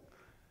instruction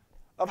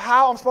of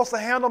how I'm supposed to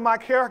handle my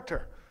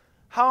character,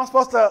 how I'm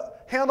supposed to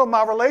handle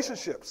my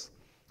relationships.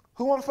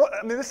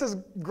 This is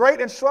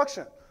great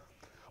instruction.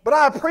 But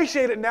I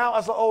appreciate it now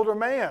as an older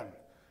man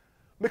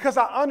because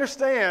I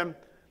understand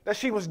that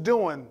she was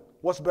doing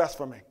what's best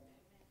for me.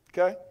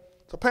 Okay?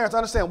 So parents,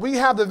 understand, we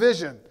have the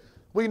vision.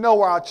 We know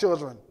where our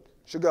children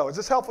should go. Is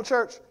this helpful,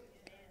 church?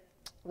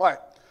 Right.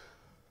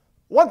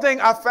 One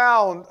thing I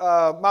found,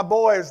 my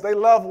boys, they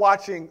love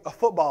watching A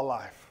Football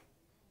Life.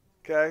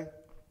 Okay?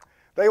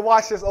 They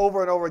watch this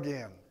over and over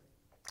again.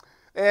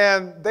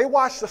 And they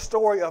watched the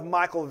story of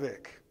Michael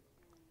Vick.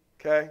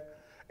 Okay?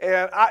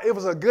 And it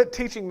was a good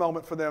teaching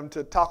moment for them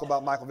to talk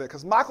about Michael Vick.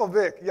 Because Michael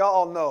Vick, y'all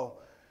all know,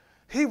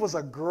 he was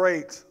a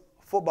great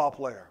football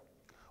player.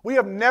 We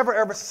have never,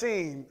 ever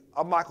seen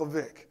a Michael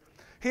Vick.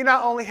 He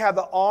not only had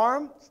the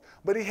arms,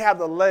 but he had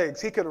the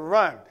legs. He could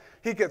run.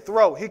 He could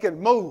throw. He could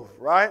move,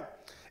 right?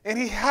 And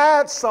he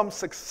had some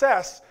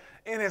success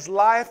in his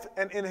life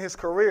and in his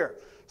career.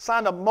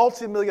 Signed a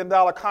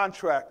multi-million-dollar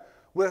contract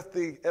with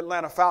the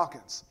Atlanta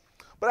Falcons.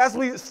 But as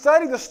we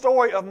study the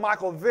story of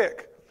Michael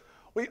Vick,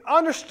 we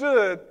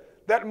understood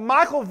that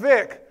Michael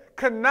Vick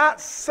could not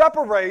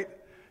separate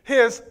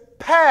his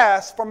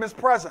past from his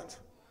present.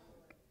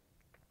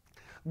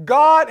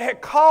 God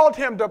had called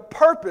him to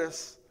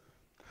purpose,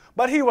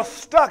 but he was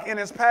stuck in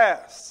his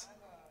past.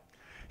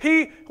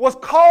 He was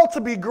called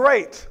to be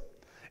great.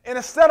 And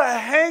instead of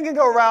hanging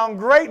around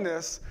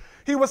greatness,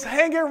 he was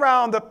hanging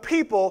around the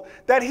people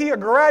that he had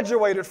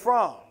graduated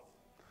from.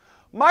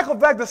 Michael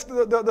Vick,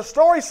 the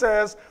story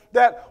says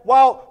that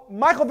while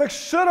Michael Vick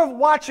should have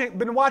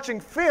been watching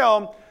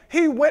film,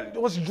 he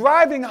was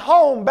driving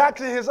home back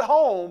to his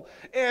home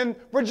in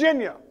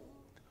Virginia.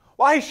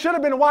 While he should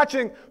have been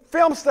watching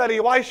film study,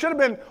 while he should have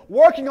been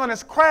working on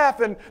his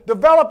craft and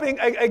developing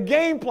a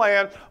game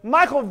plan,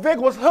 Michael Vick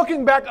was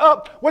hooking back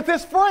up with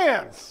his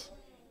friends.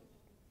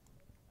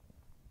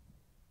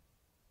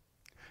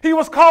 He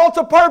was called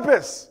to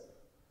purpose.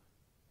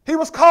 He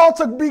was called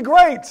to be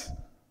great.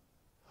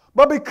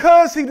 But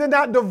because he did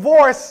not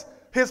divorce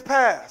his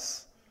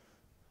past.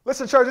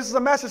 Listen, church, this is a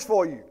message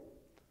for you.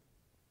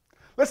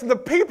 Listen, the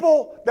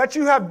people that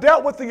you have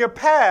dealt with in your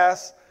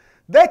past,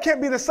 they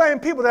can't be the same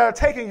people that are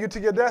taking you to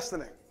your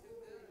destiny.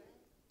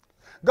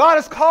 God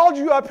has called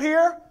you up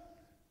here,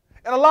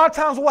 and a lot of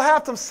times we'll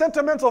have some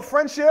sentimental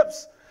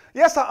friendships.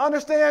 Yes, I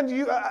understand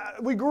you.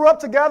 We grew up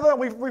together, and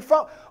we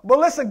found, but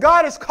listen,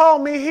 God has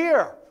called me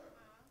here.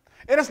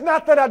 And it's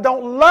not that I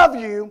don't love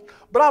you,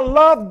 but I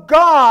love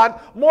God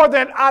more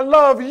than I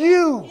love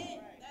you.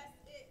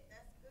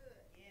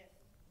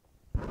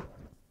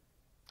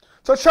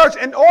 So, church,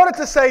 in order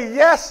to say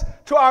yes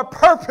to our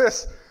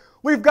purpose,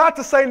 we've got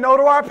to say no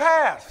to our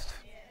past.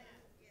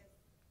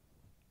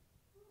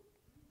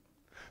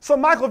 So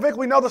Michael Vick,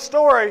 we know the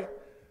story.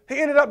 He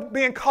ended up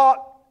being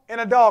caught in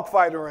a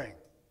dogfighting ring.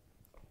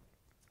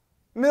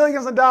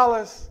 Millions of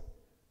dollars.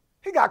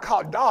 He got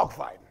caught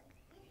dogfighting.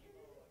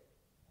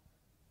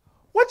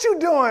 What you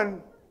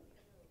doing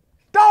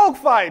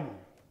dogfighting?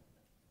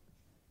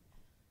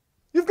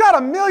 You've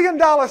got $1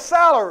 million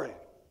salary.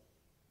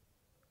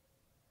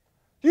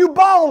 You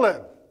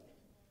bowling.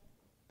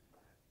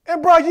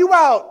 And bro, you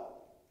out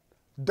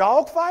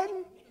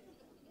dogfighting?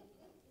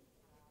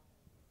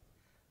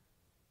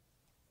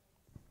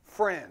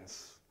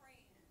 Friends.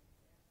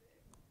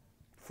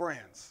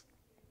 Friends.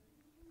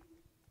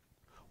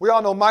 We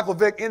all know Michael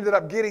Vick ended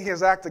up getting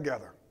his act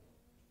together,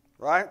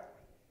 right?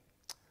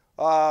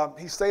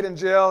 He stayed in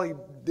jail. He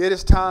did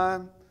his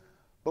time.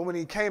 But when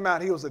he came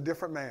out, he was a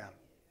different man.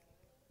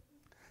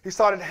 He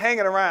started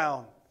hanging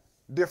around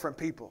different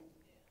people.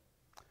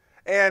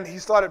 And he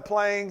started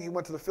playing. He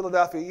went to the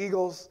Philadelphia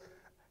Eagles,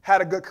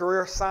 had a good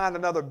career, signed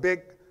another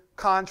big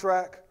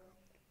contract.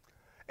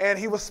 And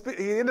he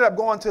ended up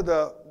going to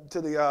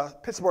the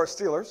Pittsburgh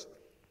Steelers.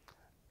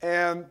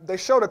 And they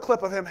showed a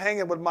clip of him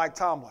hanging with Mike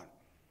Tomlin.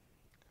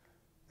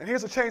 And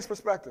here's a changed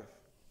perspective.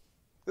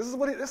 This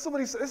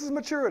is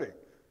maturity.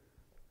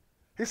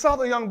 He saw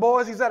the young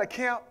boys. He's at a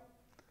camp.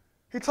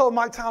 He told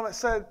Mike Tomlin,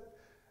 said,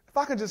 if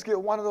I could just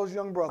get one of those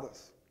young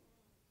brothers,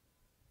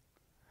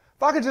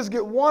 if I could just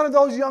get one of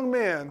those young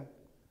men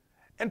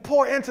and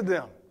pour into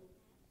them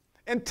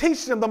and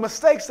teach them the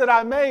mistakes that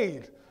I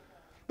made,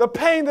 the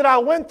pain that I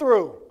went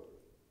through,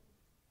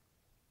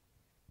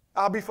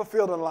 I'll be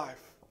fulfilled in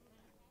life.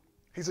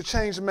 He's a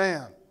changed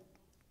man.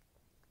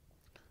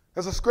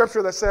 There's a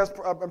scripture that says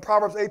in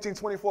Proverbs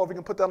 18:24, if we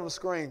can put that on the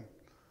screen.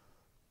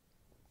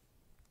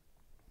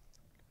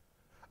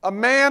 A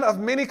man of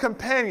many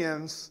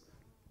companions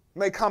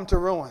may come to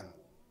ruin,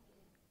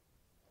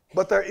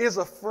 but there is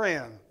a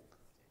friend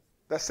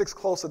that sticks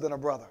closer than a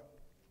brother.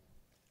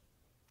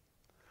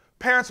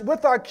 Parents,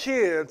 with our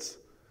kids,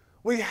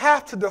 we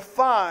have to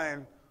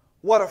define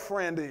what a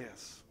friend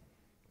is.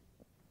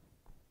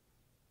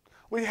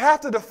 We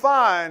have to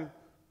define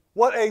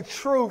what a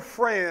true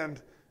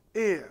friend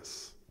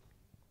is.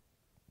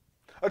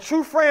 A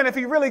true friend, if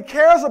he really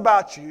cares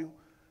about you,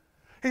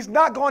 he's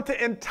not going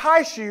to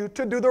entice you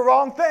to do the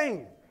wrong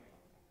thing.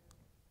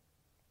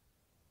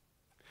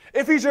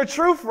 If he's your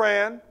true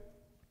friend,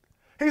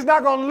 he's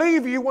not going to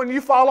leave you when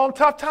you fall on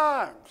tough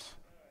times.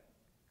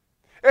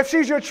 If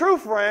she's your true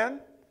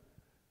friend,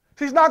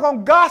 she's not going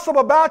to gossip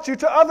about you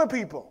to other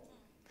people.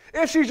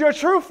 If she's your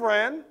true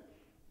friend,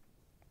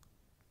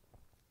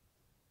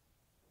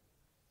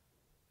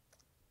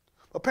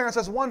 But parents,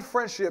 there's one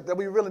friendship that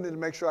we really need to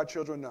make sure our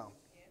children know.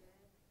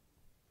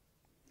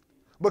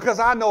 Because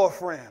I know a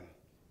friend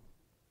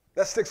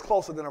that sticks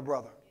closer than a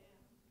brother.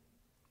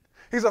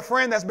 He's a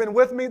friend that's been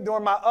with me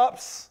during my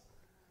ups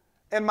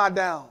and my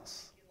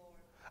downs.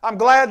 I'm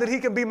glad that he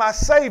can be my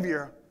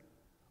savior,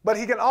 but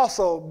he can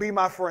also be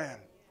my friend.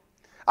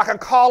 I can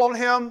call on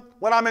him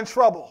when I'm in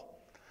trouble.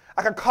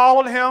 I can call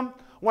on him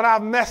when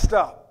I've messed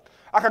up.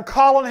 I can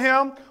call on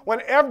him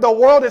whenever the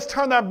world has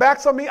turned their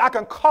backs on me. I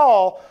can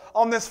call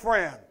on this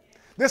friend.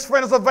 This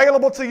friend is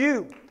available to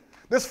you.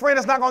 This friend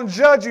is not going to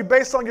judge you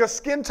based on your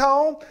skin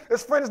tone.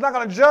 This friend is not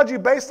going to judge you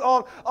based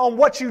on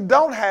what you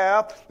don't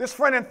have. This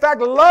friend, in fact,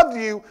 loved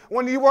you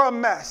when you were a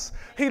mess.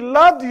 He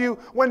loved you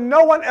when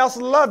no one else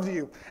loved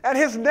you. And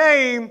his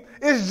name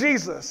is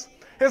Jesus.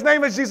 His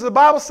name is Jesus. The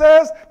Bible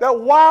says that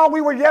while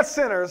we were yet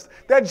sinners,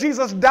 that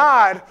Jesus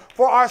died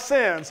for our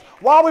sins.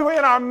 While we were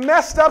in our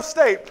messed up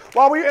state,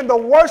 while we were in the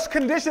worst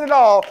condition at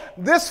all,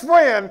 this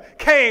friend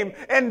came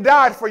and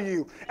died for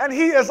you. And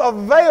he is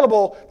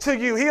available to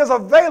you. He is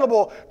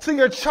available to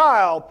your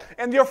child.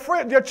 And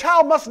your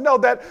child must know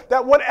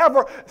that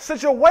whatever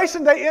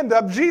situation they end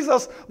up,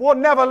 Jesus will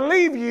never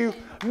leave you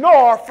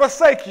nor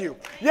forsake you.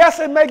 Yes,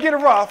 it may get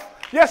rough.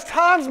 Yes,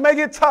 times may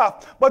get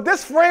tough, but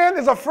this friend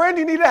is a friend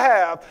you need to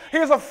have. He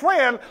is a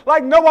friend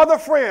like no other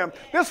friend.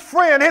 This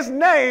friend, his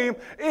name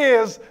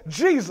is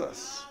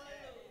Jesus.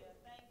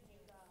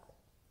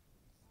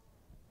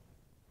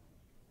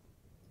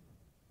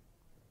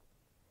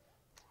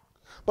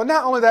 But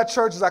not only that,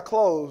 church, as I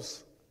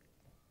close,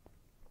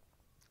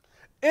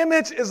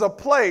 Image is a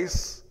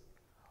place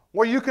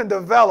where you can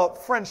develop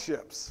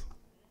friendships.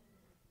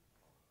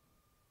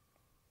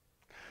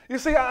 You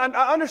see,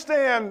 I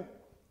understand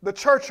the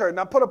church hurt, and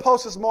I put a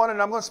post this morning,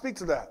 and I'm going to speak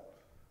to that.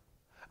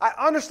 I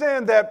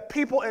understand that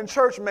people in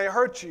church may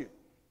hurt you,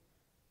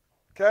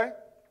 okay?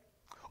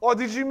 Or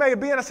that you may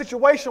be in a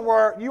situation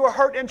where you are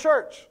hurt in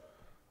church.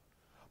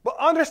 But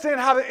understand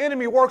how the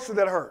enemy works with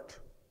that hurt.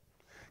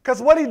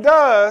 Because what he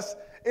does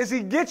is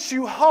he gets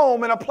you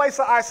home in a place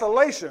of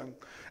isolation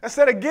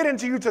instead of getting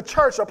you to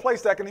church, a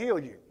place that can heal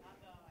you.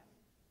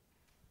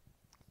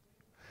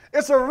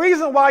 It's a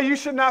reason why you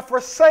should not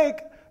forsake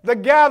the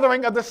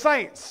gathering of the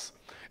saints.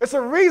 It's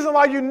a reason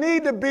why you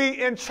need to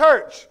be in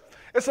church.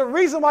 It's a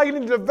reason why you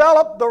need to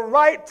develop the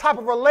right type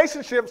of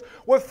relationships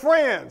with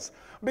friends.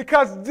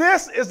 Because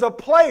this is the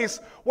place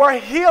where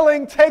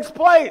healing takes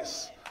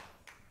place.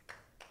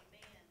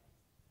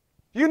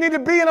 You need to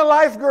be in a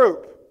life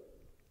group.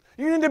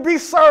 You need to be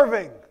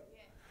serving.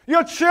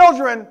 Your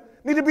children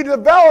need to be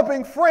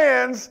developing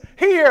friends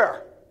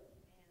here.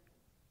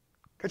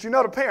 Because you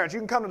know the parents, you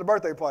can come to the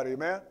birthday party,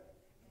 man.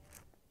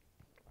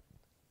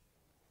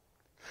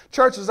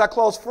 Church, as I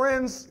close,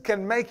 friends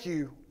can make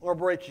you or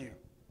break you.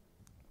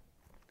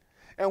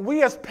 And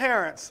we as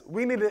parents,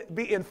 we need to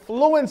be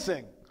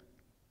influencing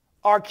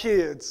our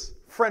kids'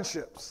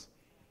 friendships.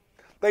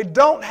 They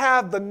don't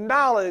have the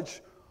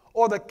knowledge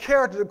or the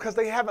character because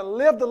they haven't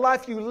lived the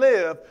life you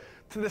live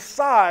to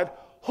decide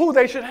who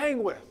they should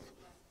hang with.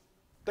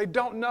 They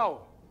don't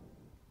know.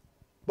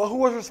 But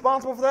who is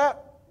responsible for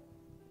that?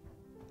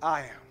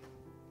 I am.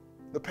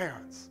 The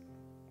parents.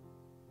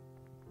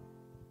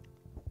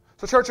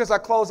 So church, as I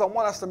close, I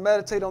want us to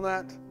meditate on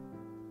that.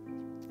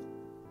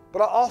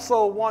 But I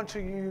also want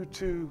you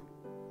to,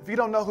 if you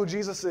don't know who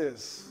Jesus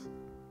is,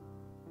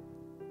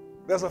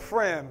 there's a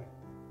friend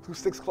who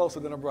sticks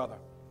closer than a brother.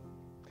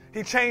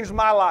 He changed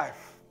my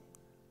life.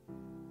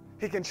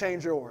 He can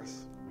change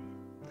yours.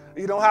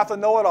 You don't have to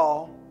know it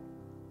all,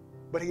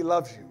 but he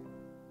loves you.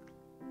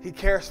 He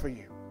cares for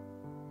you.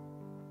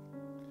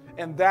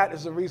 And that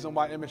is the reason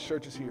why Image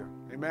Church is here.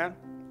 Amen?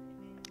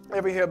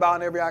 Every head bowed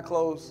and every eye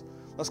closed.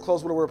 Let's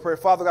close with a word of prayer.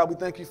 Father God, we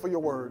thank you for your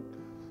word.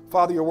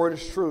 Father, your word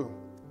is true.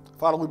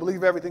 Father, we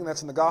believe everything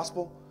that's in the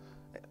gospel,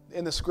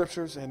 in the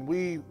scriptures, and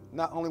we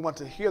not only want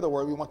to hear the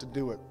word, we want to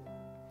do it.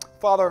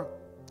 Father,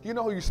 you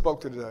know who you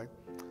spoke to today.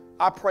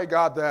 I pray,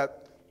 God,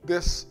 that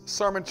this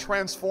sermon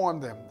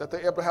transformed them, that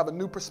they're able to have a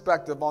new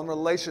perspective on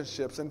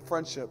relationships and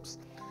friendships,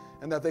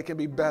 and that they can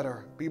be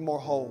better, be more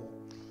whole.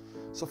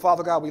 So,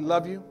 Father God, we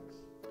love you.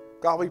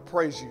 God, we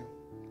praise you.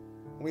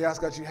 And we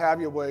ask that you have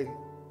your way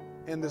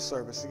in this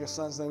service. In your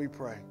son's name we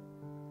pray.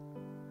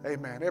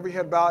 Amen. Every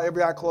head bowed,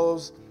 every eye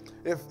closed.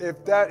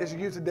 If that is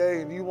you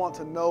today and you want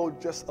to know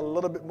just a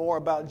little bit more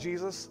about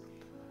Jesus,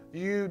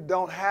 you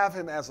don't have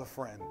him as a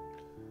friend,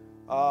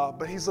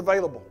 but he's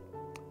available.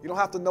 You don't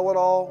have to know it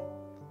all.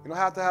 You don't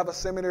have to have a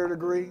seminary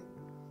degree.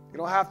 You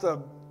don't have to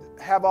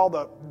have all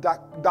the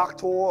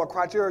doctoral or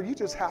criteria. You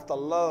just have to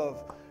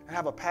love and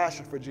have a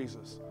passion for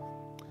Jesus.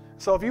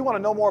 So if you want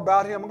to know more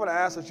about him, I'm going to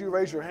ask that you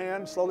raise your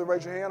hand, slowly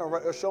raise your hand,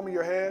 or show me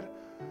your head.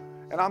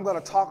 And I'm going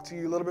to talk to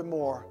you a little bit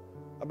more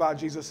about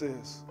Jesus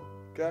is,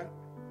 okay?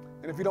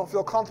 And if you don't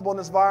feel comfortable in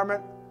this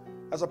environment,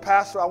 as a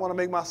pastor, I want to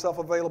make myself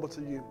available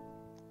to you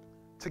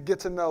to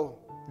get to know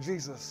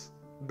Jesus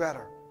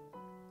better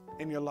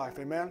in your life,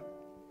 amen?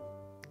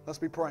 Let's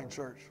be praying,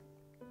 church.